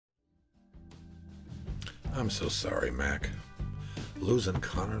I'm so sorry, Mac. Losing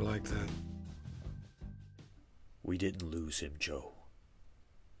Connor like that? We didn't lose him, Joe.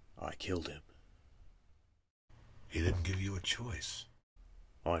 I killed him. He didn't give you a choice.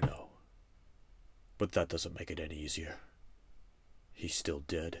 I know. But that doesn't make it any easier. He's still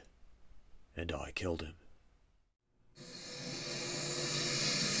dead, and I killed him.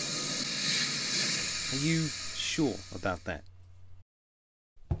 Are you sure about that?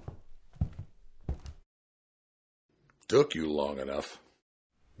 Took you long enough.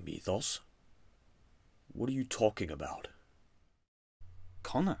 Mythos? What are you talking about?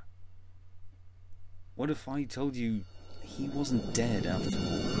 Connor? What if I told you he wasn't dead after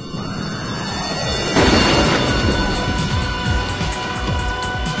all?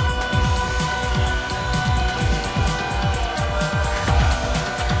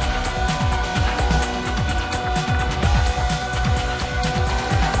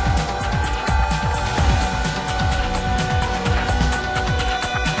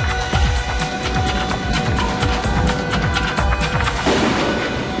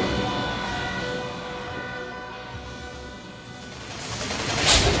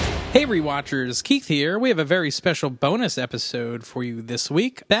 Hey rewatchers, Keith here. We have a very special bonus episode for you this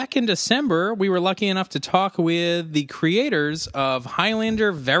week. Back in December, we were lucky enough to talk with the creators of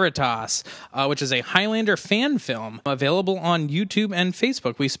Highlander Veritas, which is a Highlander fan film available on YouTube and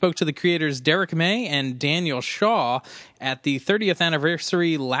Facebook. We spoke to the creators Derek May and Daniel Shaw at the 30th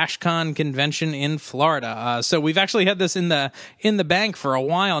anniversary LashCon convention in Florida. So we've actually had this in the bank for a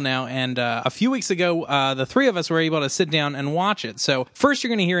while now, and a few weeks ago, the three of us were able to sit down and watch it. So first, you're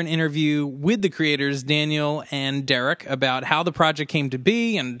going to hear an interview with the creators, Daniel and Derek, about how the project came to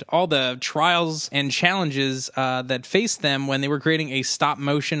be and all the trials and challenges that faced them when they were creating a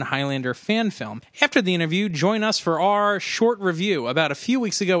stop-motion Highlander fan film. After the interview, join us for our short review. About a few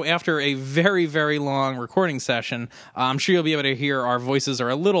weeks ago, after a very, very long recording session, I'm sure you'll be able to hear our voices are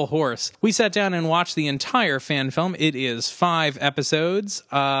a little hoarse. We sat down and watched the entire fan film. It is 5 episodes.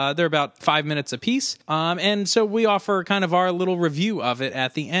 They're about 5 minutes apiece. And so we offer kind of our little review of it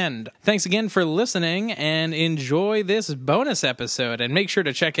at the end. Thanks again for listening and enjoy this bonus episode. And make sure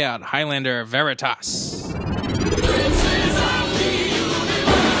to check out Highlander Veritas.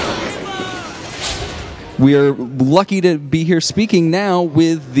 We are lucky to be here speaking now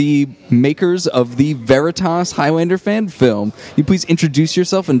with the makers of the Veritas Highlander fan film. You please introduce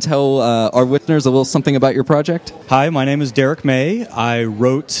yourself and tell our listeners a little something about your project? Hi, my name is Derek May. I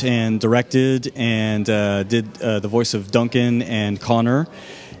wrote and directed and did the voice of Duncan and Connor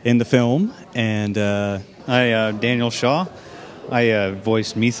in the film. And Hi, Daniel Shaw. I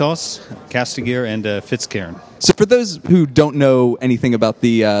voiced Mythos, Castigear, and Fitzcairn. So for those who don't know anything about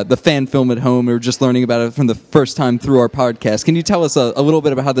the fan film at home or just learning about it from the first time through our podcast, can you tell us a little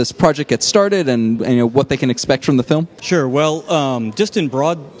bit about how this project gets started and what they can expect from the film? Sure. Well, just in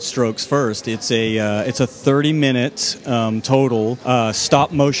broad strokes first, it's a 30-minute total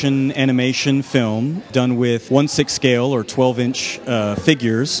stop-motion animation film done with 1/6 scale or 12-inch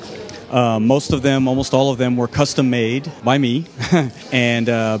figures. Almost all of them were custom made by me. And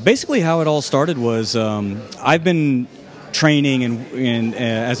basically how it all started was I've been training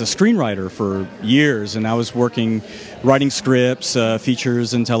as a screenwriter for years, and I was writing scripts,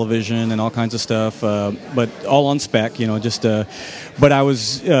 features and television and all kinds of stuff, but all on spec, but I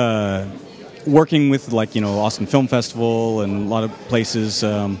was working with Austin Film Festival and a lot of places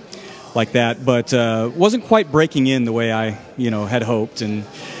like that, but wasn't quite breaking in the way I had hoped. And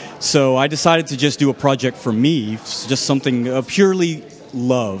so I decided to just do a project for me, just something, a purely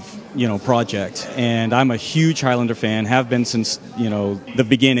love, project. And I'm a huge Highlander fan, have been since, the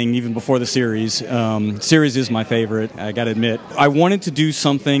beginning, even before the series. Series is my favorite, I gotta admit. I wanted to do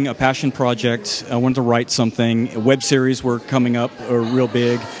something, a passion project. I wanted to write something. Web series were coming up real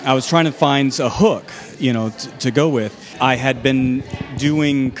big. I was trying to find a hook, to go with. I had been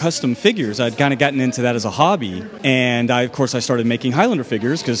doing custom figures. I'd kind of gotten into that as a hobby. And I started making Highlander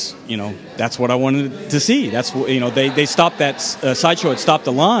figures because, that's what I wanted to see. That's what, they stopped that, Sideshow had stopped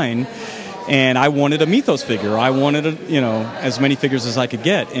the line, and I wanted a Mythos figure. I wanted, as many figures as I could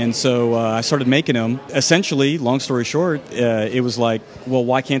get. And so I started making them. Essentially, long story short, it was like, well,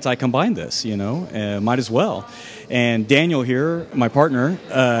 why can't I combine this, might as well. And Daniel here, my partner,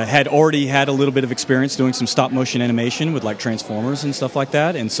 had already had a little bit of experience doing some stop-motion animation with Transformers and stuff like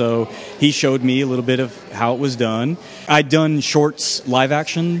that. And so he showed me a little bit of how it was done. I'd done shorts live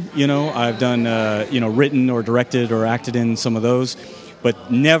action, I've done, written or directed or acted in some of those,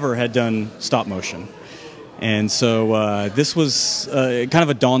 but never had done stop-motion. And so this was kind of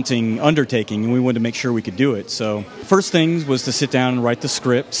a daunting undertaking, and we wanted to make sure we could do it. So first thing was to sit down and write the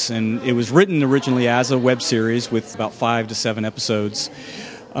scripts, and it was written originally as a web series with about 5 to 7 episodes,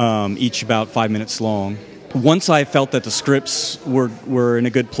 each about 5 minutes long. Once I felt that the scripts were in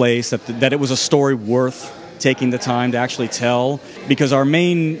a good place, that it was a story worth taking the time to actually tell, because our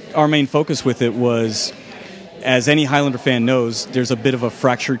main focus with it was, as any Highlander fan knows, there's a bit of a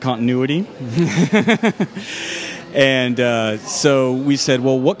fractured continuity. And so we said,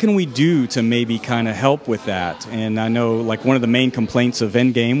 well, what can we do to maybe kind of help with that? And I know, like, one of the main complaints of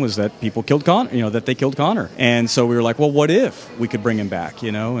Endgame was that people killed Connor, that they killed Connor. And so we were like, well, what if we could bring him back,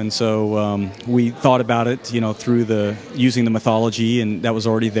 And so we thought about it, through using the mythology, and that was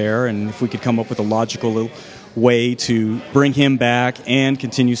already there. And if we could come up with a logical way to bring him back and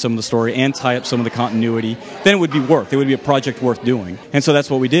continue some of the story and tie up some of the continuity, then it would be a project worth doing. And so that's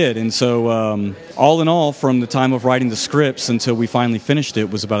what we did. And so all in all, from the time of writing the scripts until we finally finished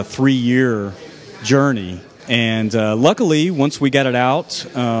it was about a 3-year journey. And luckily, once we got it out,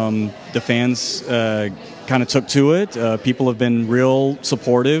 the fans kind of took to it. People have been real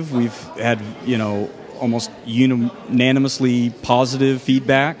supportive. We've had, almost unanimously positive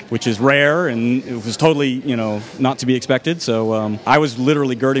feedback, which is rare, and it was totally, not to be expected. So I was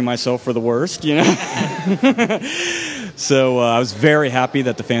literally girding myself for the worst, So I was very happy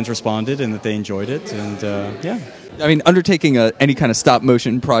that the fans responded and that they enjoyed it, and yeah. I mean, undertaking any kind of stop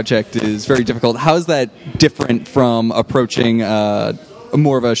motion project is very difficult. How is that different from approaching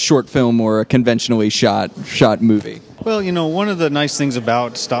more of a short film or a conventionally shot movie? Well, one of the nice things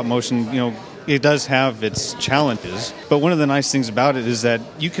about stop motion, it does have its challenges, but one of the nice things about it is that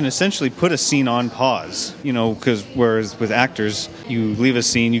you can essentially put a scene on pause, because whereas with actors, you leave a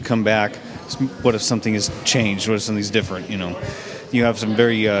scene, you come back, what if something has changed, what if something's different, You have some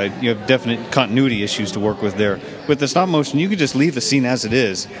you have definite continuity issues to work with there. With the stop motion, you can just leave the scene as it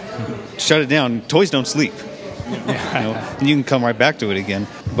is, shut it down, toys don't sleep. And you can come right back to it again.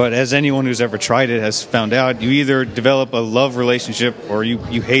 But as anyone who's ever tried it has found out, you either develop a love relationship or you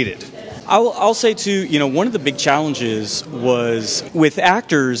hate it. I'll say, too, one of the big challenges was with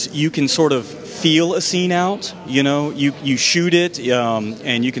actors, you can sort of feel a scene out, you shoot it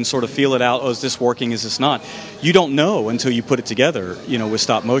and you can sort of feel it out. Oh, is this working? Is this not? You don't know until you put it together, with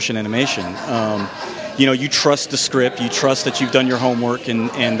stop motion animation. You trust the script, you trust that you've done your homework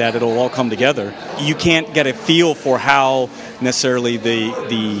and that it'll all come together. You can't get a feel for how necessarily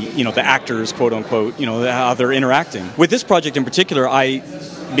the actors, quote unquote, how they're interacting. With this project in particular,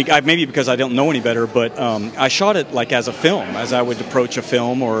 maybe because I don't know any better, but I shot it like as a film, as I would approach a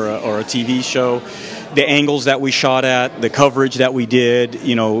film or a TV show. The angles that we shot at, the coverage that we did,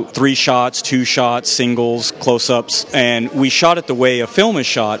 3 shots, 2 shots, singles, close-ups, and we shot it the way a film is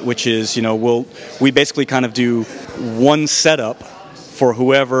shot, which is, we basically kind of do one setup for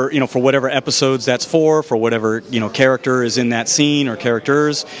whoever, for whatever episodes that's for whatever, character is in that scene or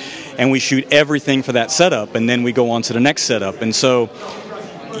characters, and we shoot everything for that setup, and then we go on to the next setup. And so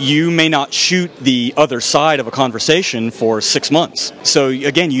you may not shoot the other side of a conversation for 6 months. So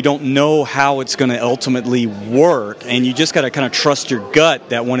again, you don't know how it's going to ultimately work, and you just got to kind of trust your gut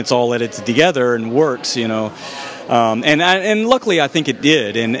that when it's all edited together and works, and luckily I think it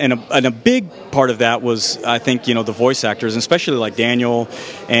did. And a big part of that was, I think, the voice actors, especially like Daniel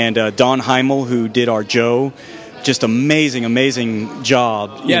and Don Heimel, who did our Joe. Just amazing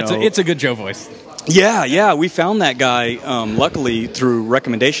job. Yeah, it's a good Joe voice. Yeah, we found that guy, luckily, through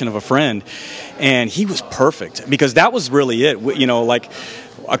recommendation of a friend, and he was perfect, because that was really it.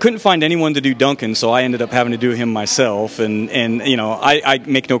 I couldn't find anyone to do Duncan, so I ended up having to do him myself, and I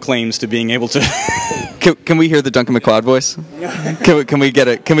make no claims to being able to. Can we hear the Duncan MacLeod voice? Can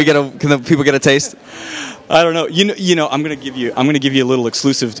the people get a taste? I don't know. I'm gonna give you a little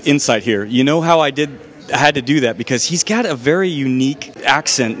exclusive insight here. You know how I had to do that, because he's got a very unique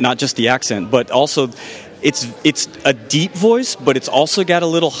accent, not just the accent, but also it's a deep voice, but it's also got a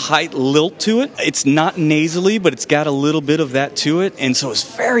little high lilt to it. It's not nasally, but it's got a little bit of that to it, and so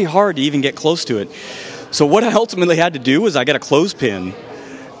it's very hard to even get close to it. So what I ultimately had to do was I got a clothespin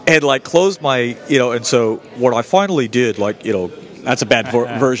and closed my, and so what I finally did, that's a bad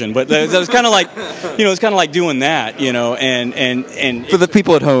version, but it was kind of like, it's kind of like doing that, and for the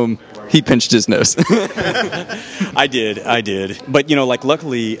people at home, he pinched his nose. I did. But,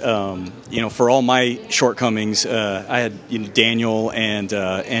 luckily, for all my shortcomings, I had, Daniel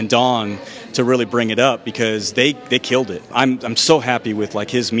and Don to really bring it up, because they killed it. I'm so happy with,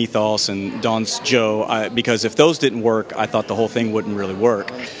 his mythos and Don's Joe, because if those didn't work, I thought the whole thing wouldn't really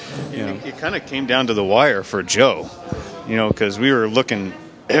work. It kind of came down to the wire for Joe, because we were looking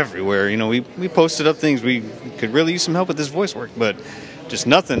everywhere. You know, we posted up things. We could really use some help with this voice work, but just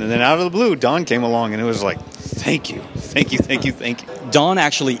nothing. And then out of the blue, Don came along, and it was like, thank you. Don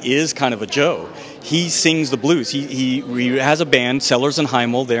actually is kind of a Joe. He sings the blues. He has a band, Sellers and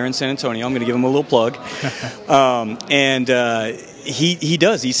Heimel, there in San Antonio. I'm going to give him a little plug. He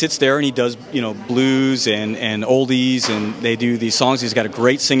does. He sits there and he does, you know, blues and oldies, and they do these songs. He's got a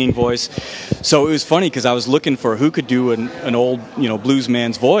great singing voice. So it was funny because I was looking for who could do an old, you know, blues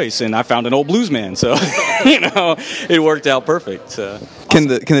man's voice, and I found an old blues man. So, you know, it worked out perfect. Can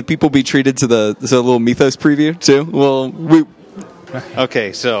the people be treated to the little Mythos preview too? Well,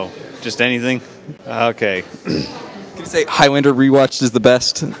 Okay, so just anything. Okay. Can you say Highlander rewatched is the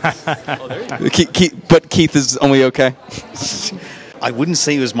best? But Keith is only okay. I wouldn't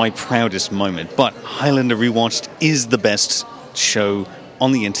say it was my proudest moment, but Highlander Rewatched is the best show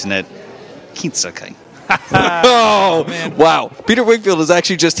on the internet. Keith's okay. Oh, wow. Peter Wigfield is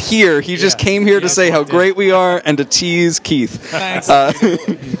actually just here. He just came here to say how great we are and to tease Keith. Thanks.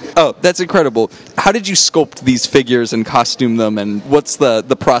 Oh, that's incredible. How did you sculpt these figures and costume them, and what's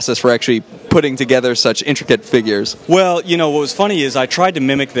the process for actually putting together such intricate figures? Well, you know, what was funny is I tried to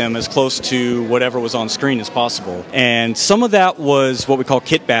mimic them as close to whatever was on screen as possible. And some of that was what we call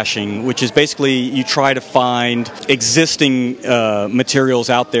kit bashing, which is basically you try to find existing materials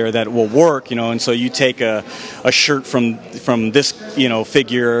out there that will work, you know, and so you take a shirt from this, you know,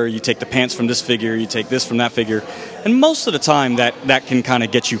 figure, you take the pants from this figure, you take this from that figure. And most of the time that can kind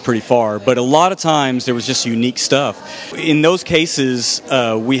of get you pretty far. But a lot of times there was just unique stuff. In those cases,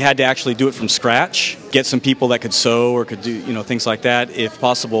 we had to actually do it from scratch, get some people that could sew or could do, you know, things like that if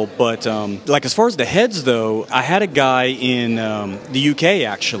possible. But like as far as the heads, though, I had a guy in the UK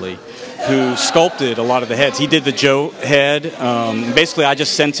actually who sculpted a lot of the heads. He did the Joe head. Basically, I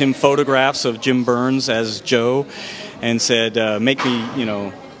just sent him photographs of Jim Burns as Joe and said, make me, you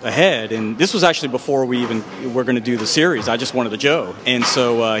know, ahead. And this was actually before we even were going to do the series. I just wanted a Joe. And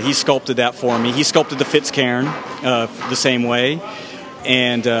so he sculpted that for me. He sculpted the Fitzcairn the same way.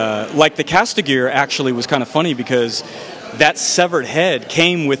 And like the Castigear actually was kind of funny because that severed head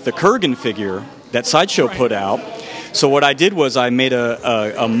came with the Kurgan figure that Sideshow put out. So what I did was I made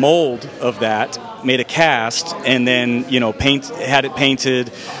a mold of that, made a cast, and then, you know, had it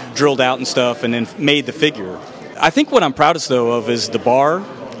painted, drilled out and stuff, and then made the figure. I think what I'm proudest, though, of is the bar.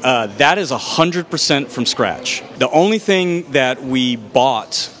 That is 100% from scratch. The only thing that we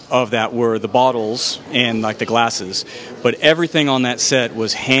bought of that were the bottles and like the glasses, but everything on that set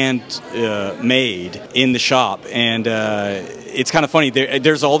was hand made in the shop. And it's kind of funny.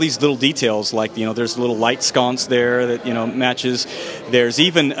 There's all these little details, like, you know, there's a little light sconce there that, you know, matches. There's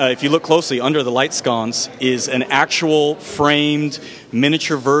even, if you look closely, under the light sconce is an actual framed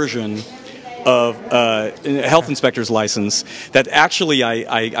miniature version of a health inspector's license that actually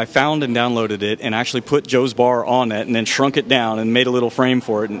I found and downloaded it and actually put Joe's Bar on it and then shrunk it down and made a little frame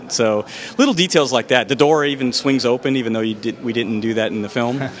for it. And so little details like that. The door even swings open, even though we didn't do that in the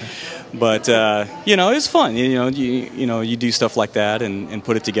film. But you know, it's fun. You know, you do stuff like that and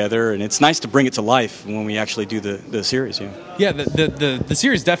put it together, and it's nice to bring it to life when we actually do the series. Yeah, the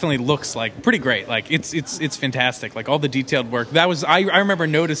series definitely looks like pretty great. Like it's fantastic. Like all the detailed work. That was I remember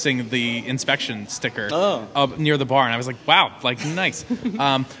noticing the inspection sticker up near the bar, and I was like, wow, like nice.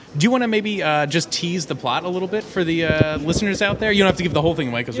 Do you want to maybe just tease the plot a little bit for the listeners out there? You don't have to give the whole thing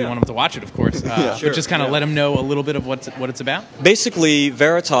away because we want them to watch it, of course. But just kind of let them know a little bit of what it's about. Basically,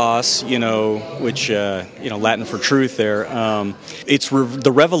 Veritas, you know, which you know, Latin for truth. There, it's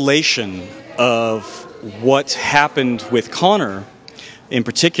the revelation of what happened with Connor, in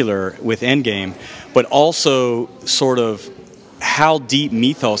particular with Endgame, but also sort of how deep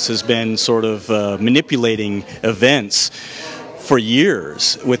Mythos has been sort of manipulating events for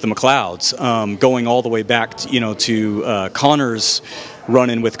years with the McLeods, going all the way back to Connor's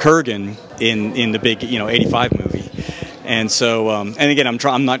run-in with Kurgan in the big, you know, 85 movie. And so, and again,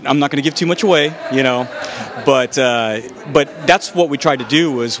 I'm not going to give too much away, you know, but that's what we tried to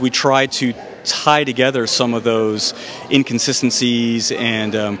do, was we tried to tie together some of those inconsistencies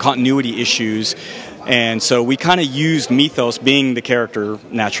and continuity issues. And so we kind of used Mythos, being the character,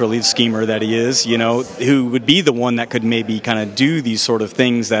 naturally, the schemer that he is, you know, who would be the one that could maybe kind of do these sort of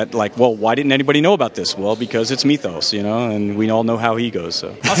things that, like, well, why didn't anybody know about this? Well, because it's Mythos, you know, and we all know how he goes.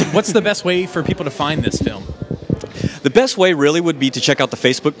 So. Awesome. What's the best way for people to find this film? The best way really would be to check out the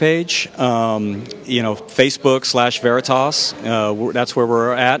Facebook page, you know, Facebook/Veritas. That's where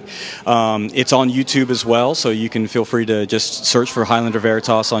we're at. It's on YouTube as well, so you can feel free to just search for Highlander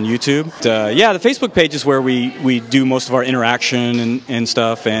Veritas on YouTube. Yeah, the Facebook page is where we do most of our interaction and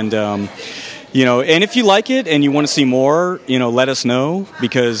stuff. And And if you like it and you want to see more, let us know,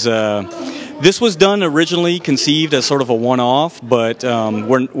 because this was done originally conceived as sort of a one-off, but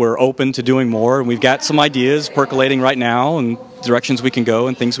we're open to doing more, and we've got some ideas percolating right now and directions we can go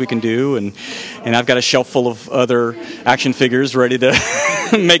and things we can do, and I've got a shelf full of other action figures ready to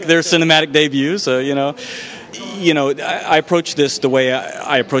make their cinematic debuts. So I approach this the way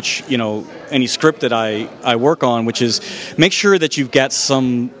I approach any script that I work on, which is make sure that you've got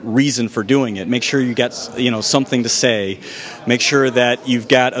some reason for doing it. Make sure you got something to say. Make sure that you've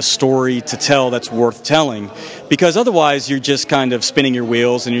got a story to tell that's worth telling, because otherwise you're just kind of spinning your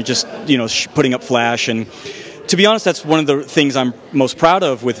wheels and you're just putting up flash. And to be honest, that's one of the things I'm most proud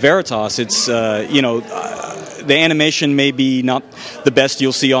of with Veritas. It's the animation may be not the best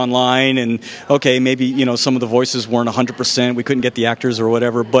you'll see online, and maybe some of the voices weren't 100%. We couldn't get the actors or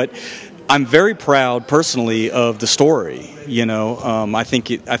whatever, but I'm very proud personally of the story. I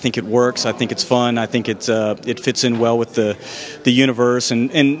think it works. I think it's fun. I think it fits in well with the universe,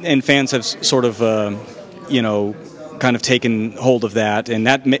 and fans have sort of kind of taken hold of that, and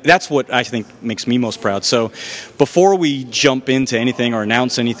that's what I think makes me most proud. So before we jump into anything or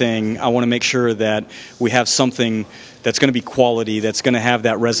announce anything, I want to make sure that we have something that's going to be quality, that's going to have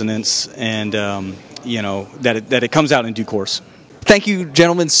that resonance, and that it comes out in due course. Thank you,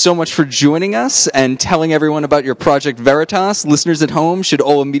 gentlemen, so much for joining us and telling everyone about your Project Veritas. Listeners at home should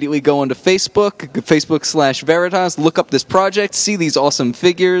all immediately go onto Facebook.com/Veritas, look up this project, see these awesome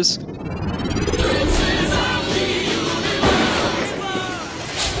figures.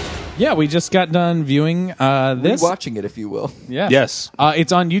 Yeah, we just got done viewing this. Watching it, if you will. Yeah. Yes.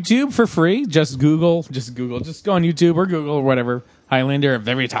 It's on YouTube for free. Just go on YouTube or Google or whatever, Highlander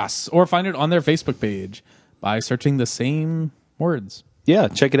Veritas, or find it on their Facebook page by searching the same words. Yeah,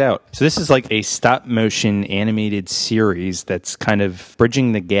 check it out. So this is like a stop-motion animated series that's kind of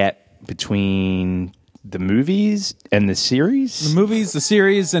bridging the gap between the movies and the series. The movies, the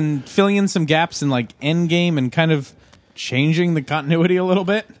series, and filling in some gaps in like Endgame and kind of changing the continuity a little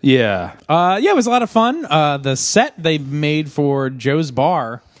bit. Yeah. It was a lot of fun. The set they made for Joe's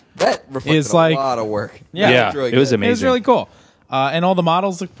Bar That reflected a lot of work. Yeah, it was amazing. It was really cool. And all the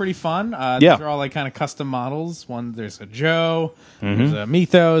models look pretty fun. These are all like kind of custom models. There's a Joe, there's a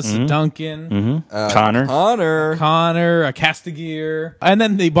Mythos, a Duncan, Connor, a Castigear, and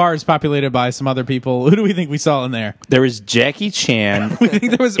then the bar is populated by some other people. Who do we think we saw in there? There was Jackie Chan, We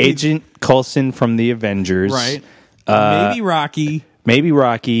think there was Agent Coulson from the Avengers, right? Maybe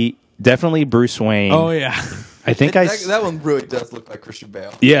Rocky, definitely Bruce Wayne. Oh yeah. I think that one really does look like Christian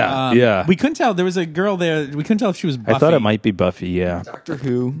Bale. Yeah. We couldn't tell. There was a girl there. We couldn't tell if she was Buffy. I thought it might be Buffy. Yeah. Doctor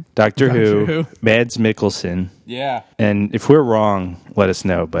Who. Mads Mikkelsen. Yeah. And if we're wrong, let us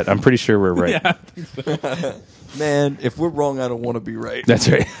know. But I'm pretty sure we're right. Yeah. Man, if we're wrong, I don't want to be right. That's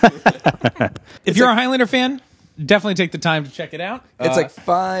right. If you're a Highlander fan, definitely take the time to check it out. It's like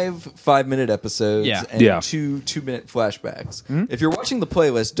 5-minute episodes and Yeah. 2-minute flashbacks. If you're watching the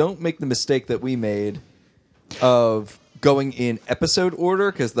playlist, don't make the mistake that we made of going in episode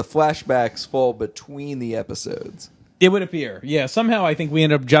order, because the flashbacks fall between the episodes. It would appear. Yeah, somehow I think we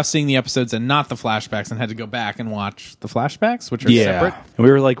ended up just seeing the episodes and not the flashbacks, and had to go back and watch the flashbacks, which are separate. And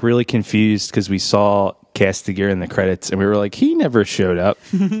we were like really confused because we saw Castigear in the credits, and we were like, he never showed up,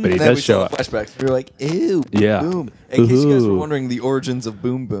 but he does show up. Flashbacks. We were like, ew, boom, Yeah. boom. In case you guys were Ooh. wondering the origins of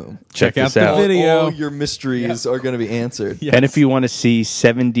Boom Boom, Check out this the out. video. all your mysteries are going to be answered. Yes. And if you want to see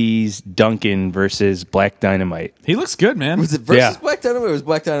 70s Duncan versus Black Dynamite, He looks good, man. Was it versus Yeah. Black Dynamite, or was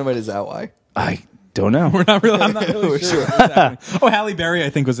Black Dynamite his ally? I don't know. I'm not really sure. Exactly. Oh, Halle Berry, I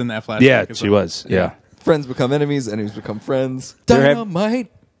think, was in that flashback. Yeah, as she well. was. Yeah. Friends become enemies, enemies become friends. They're Dynamite.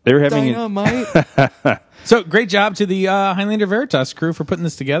 They were having Dynamite. So great job to the Highlander Veritas crew for putting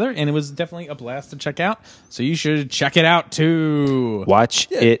this together, and it was definitely a blast to check out. So you should check it out too. Watch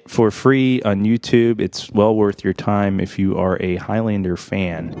it for free on YouTube. It's well worth your time if you are a Highlander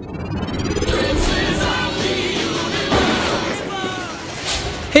fan.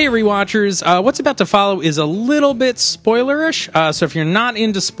 Hey, rewatchers. What's about to follow is a little bit spoilerish. So if you're not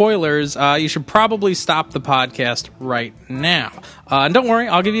into spoilers, you should probably stop the podcast right now. And don't worry,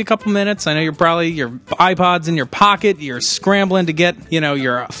 I'll give you a couple minutes. I know you're probably, your iPod's in your pocket. You're scrambling to get,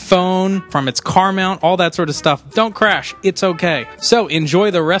 your phone from its car mount, all that sort of stuff. Don't crash. It's okay. So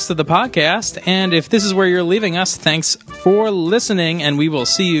enjoy the rest of the podcast. And if this is where you're leaving us, thanks for listening. And we will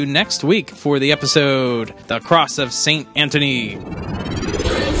see you next week for the episode, The Cross of St. Anthony.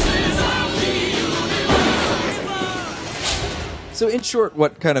 So in short,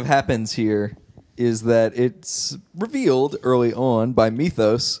 what kind of happens here is that it's revealed early on by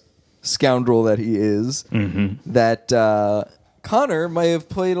Mythos, scoundrel that he is, that Connor may have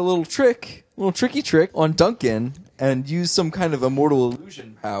played a little trick little tricky trick on Duncan and used some kind of immortal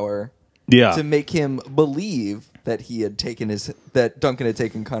illusion power Yeah. to make him believe that that Duncan had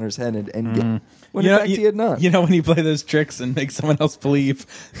taken Connor's head in Endgame, when in fact he had not. You know when you play those tricks and make someone else believe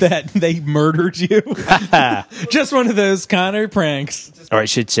that they murdered you? Just one of those Connor pranks. Or I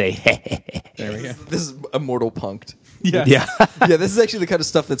should say, There we go. This is immortal punked. Yeah. yeah, Yeah, this is actually the kind of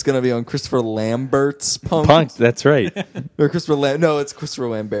stuff that's going to be on Christopher Lambert's Punked. punked. That's right. Or No, it's Christopher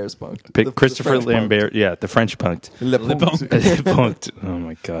Lambert's Punked. Pick The Christopher French Punked. Lambert. Yeah, the French punked. Le Punked. Punked. Oh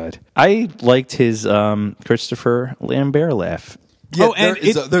my god. I liked his Christopher Lambert laugh. Yeah, Oh, and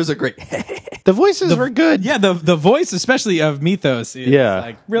there's a great... The voices were good. Yeah, the voice, especially of Mythos, is Yeah.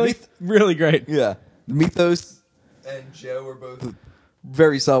 like really, really great. Yeah. Mythos and Joe are both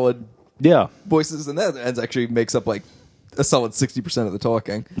very solid Yeah. voices, and that actually makes up like a solid 60% of the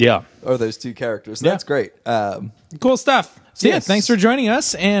talking. Yeah. Are those two characters. So Yeah. That's great. Cool stuff. So yeah, Yes. thanks for joining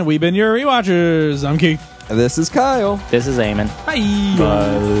us, and we've been your rewatchers. I'm Keith. This is Kyle. This is Eamon.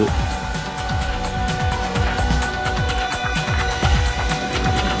 Bye.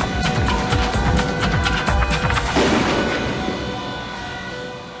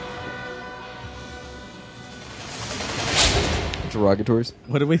 Interrogatories.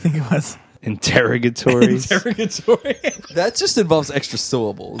 What did we think it was? Interrogatories. Interrogatory. That just involves extra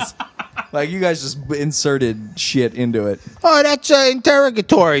syllables. Like you guys just inserted shit into it. Oh, that's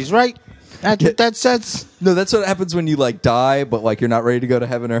interrogatories, right? That's what that says. No, that's what happens when you like die, but like you're not ready to go to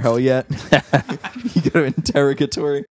heaven or hell yet. You go to interrogatory.